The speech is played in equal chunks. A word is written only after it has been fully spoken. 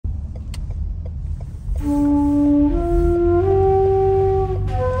In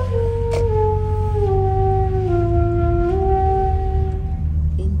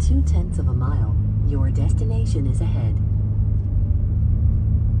 2/10 of a mile, your destination is ahead.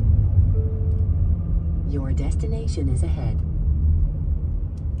 Your destination is ahead.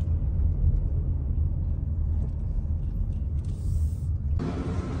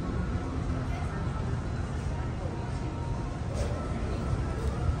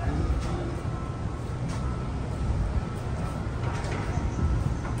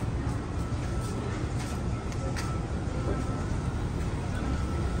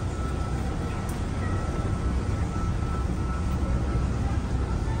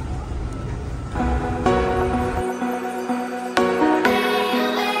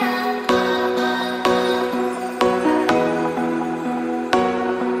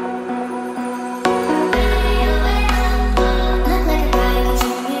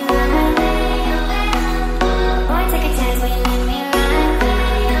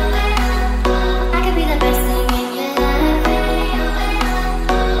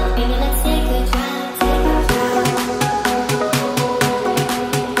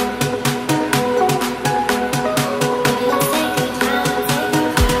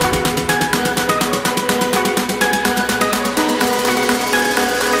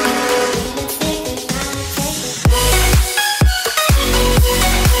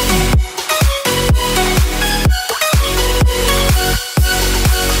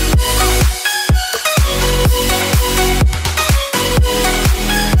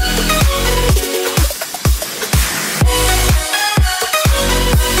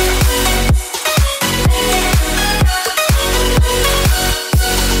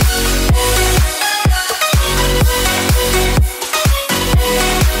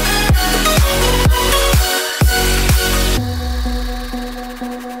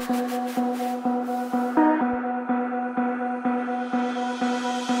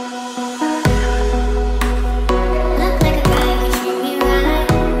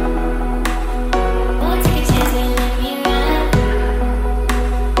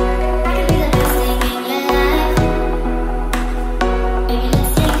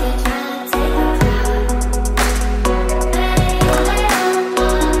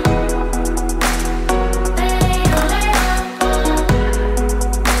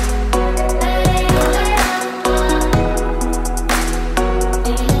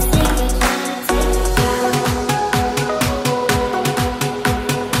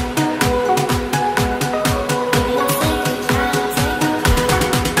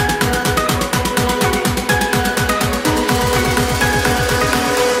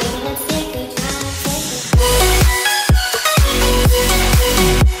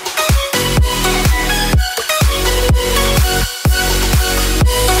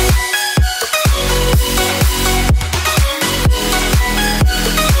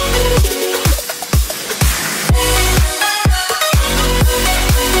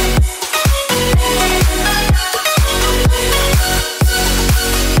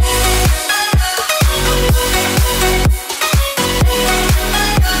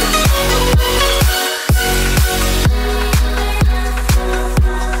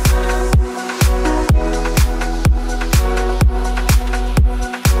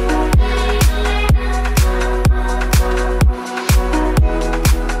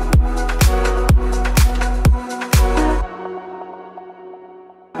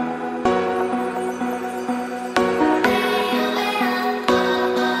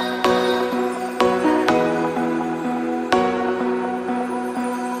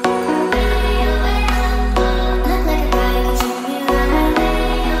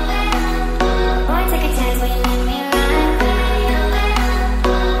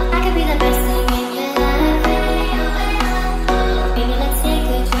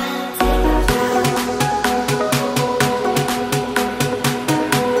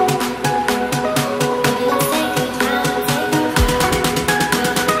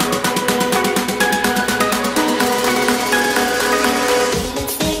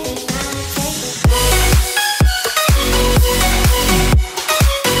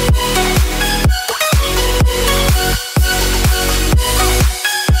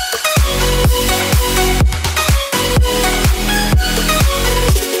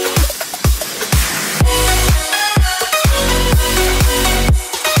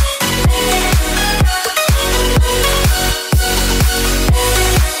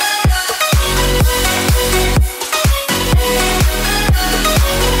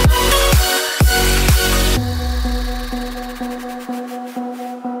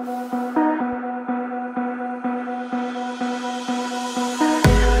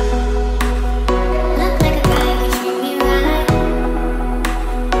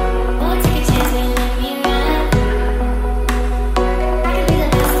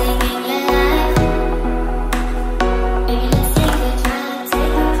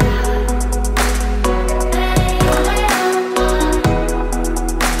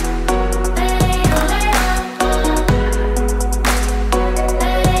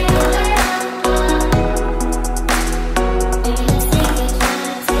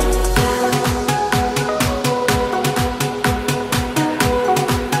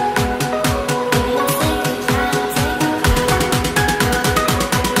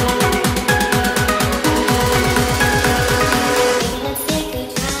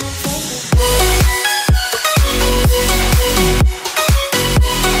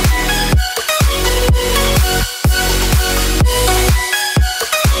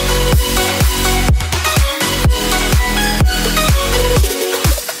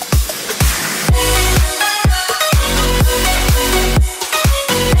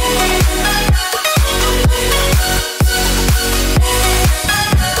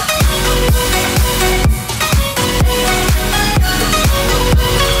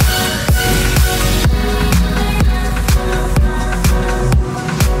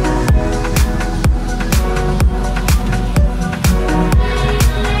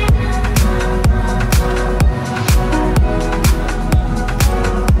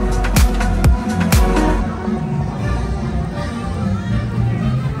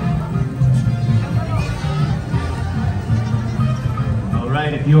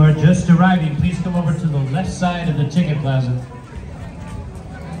 Just arriving, please come over to the left side of the ticket plaza.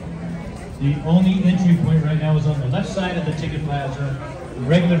 The only entry point right now is on the left side of the ticket plaza, the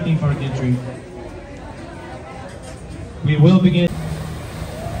regular theme park entry. We will begin.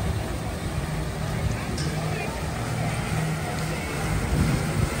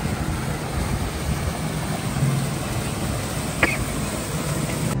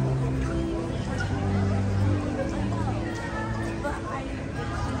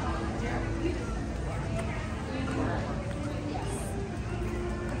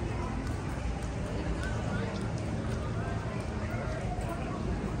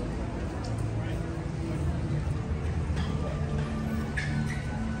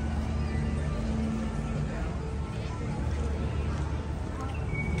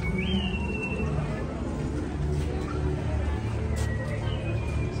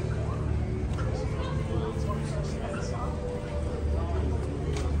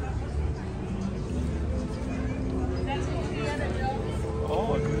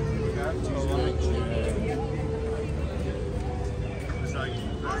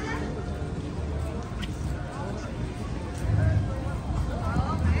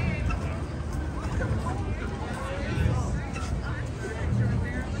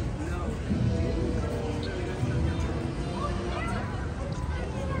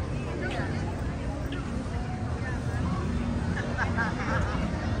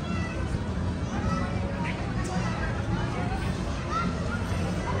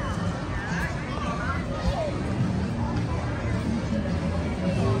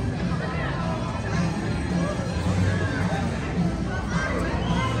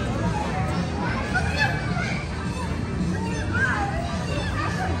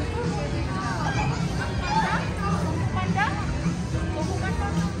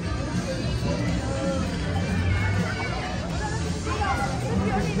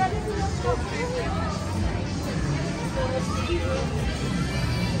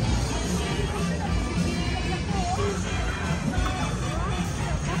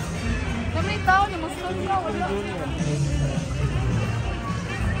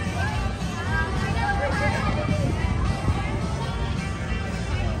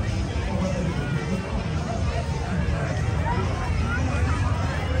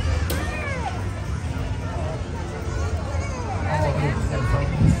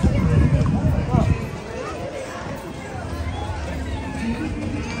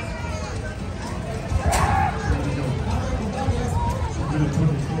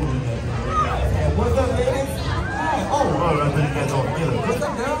 What's up, ladies? Oh, I think you guys all together. What's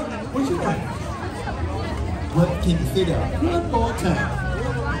up, girl? What you doing? What can you say that one more time?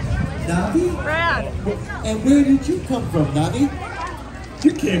 Navi? Brad. And where did you come from, Navi?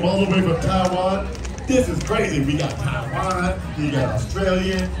 You came all the way from Taiwan. This is crazy. We got Taiwan, you got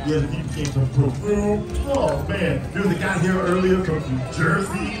Australia, the other people came from Peru. Oh man, there was a guy here earlier from New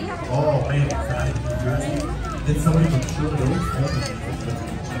Jersey. Oh man, excited from New Jersey. Then somebody from Sherwood.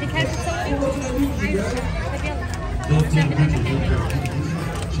 Don't take a picture, don't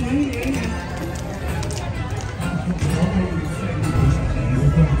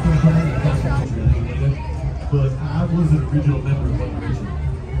But I was an original member of One Direction.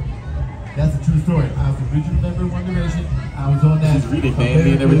 That's a true story. I was an original member of One Direction. I was on that. He's really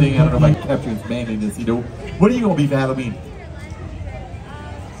manly and everything. I don't know if I can capture his manliness, you know. What are you going to be for Halloween?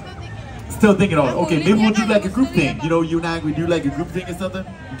 Still thinking on it. Okay, maybe we'll do like a group thing. You know, you and I, we do like a group thing or something.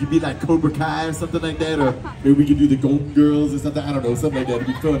 We could be like Cobra Kai or something like that. Or maybe we could do the Golden Girls or something. I don't know, something like that. It'd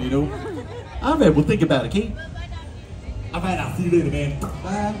be fun, you know. All right, we'll think about it, okay? All right, I'll see you later, man.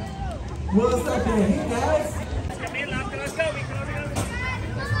 Bye. What's up there? Hey, guys.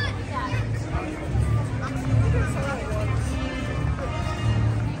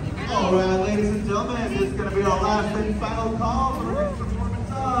 All right, ladies and gentlemen, this is going to be our last and final call for the next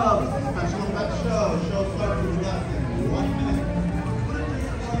performance of Special Effects Show. Show starts in less than 1 minute.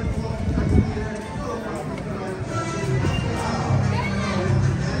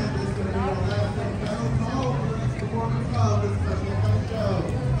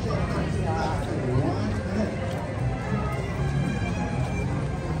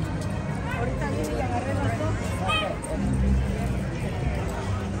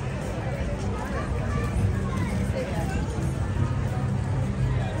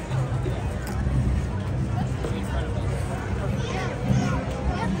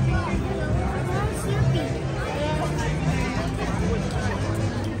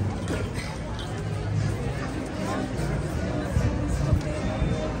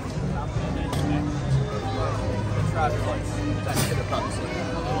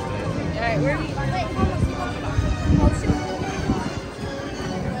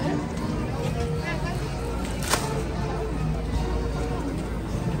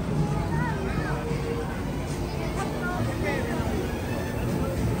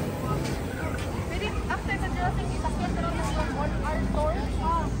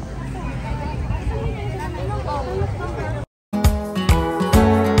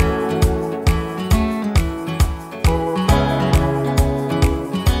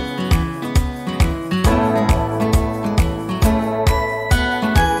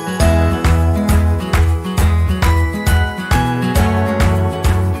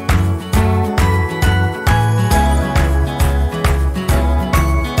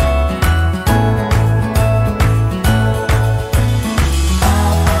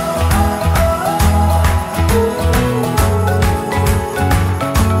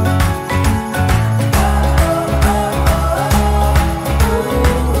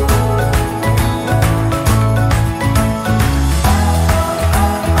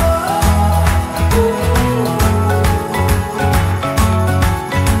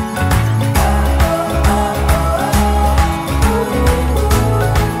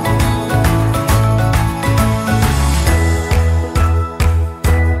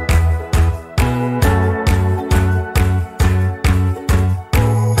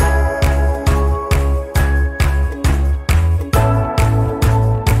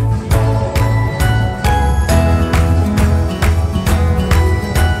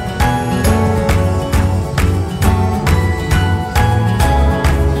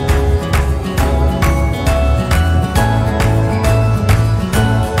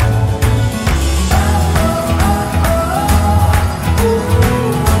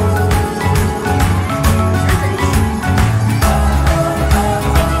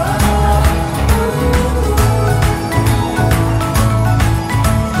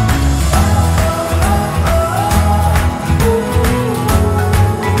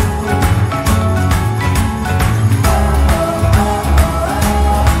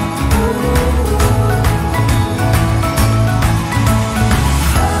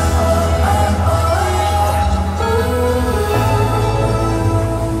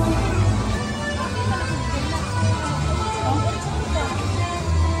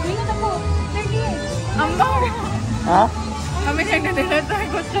 Ha? Kami nagdadala tayo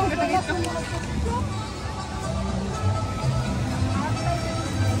gusto ko dito.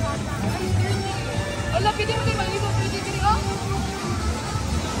 Wala, pwede mo kayo malibo. Pwede dito oh.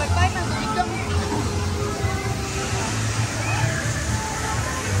 Magpahin ng bigdang.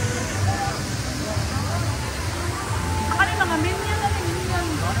 Ako rin mga minion na minion.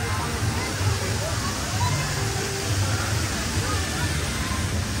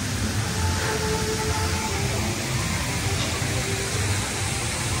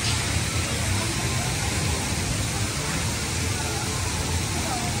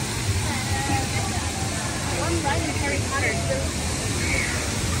 Harry Potter.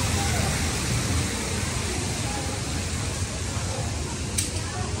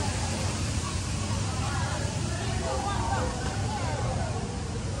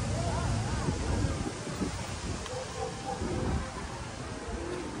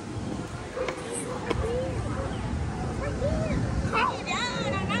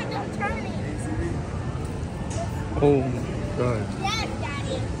 Oh my god. Yes,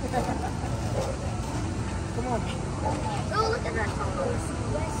 Daddy. Come on. Oh, look at that toes.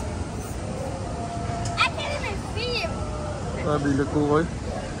 I can't even see him. Sabi ko kayo.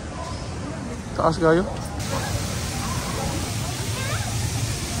 Taas kayo?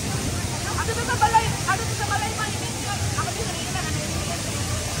 Ako dito sa balay. Ako dito sa balay pa. Ako dito sa nila.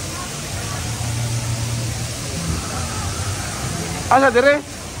 Asa dire?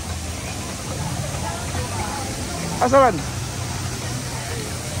 Asa man?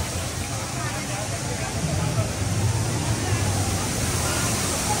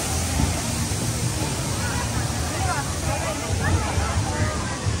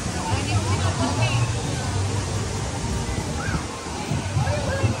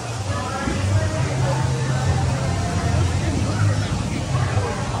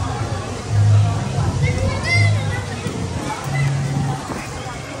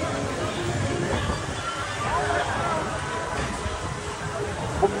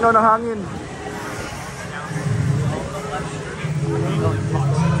 Bugnaw ng hangin.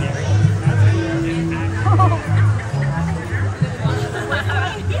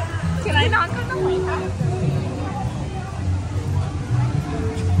 Kailangan ko na mo.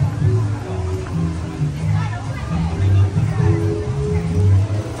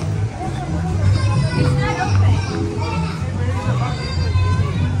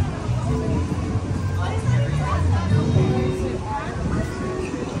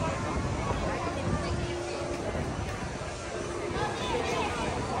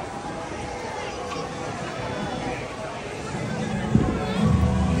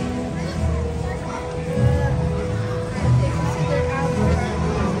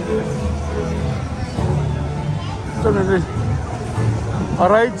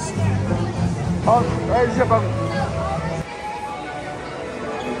 Alright. Oh, rides siya pag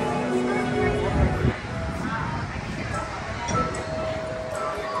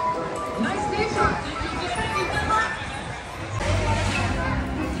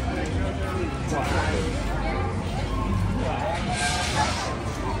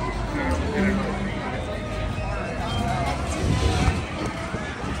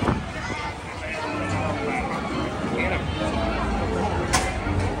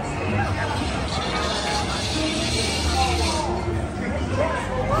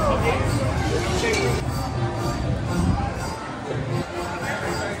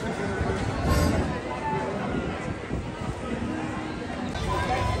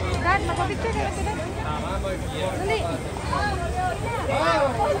Dad, magpapicture na natin. Dali.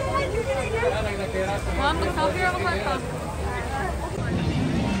 Mom, mag-selfie ako sa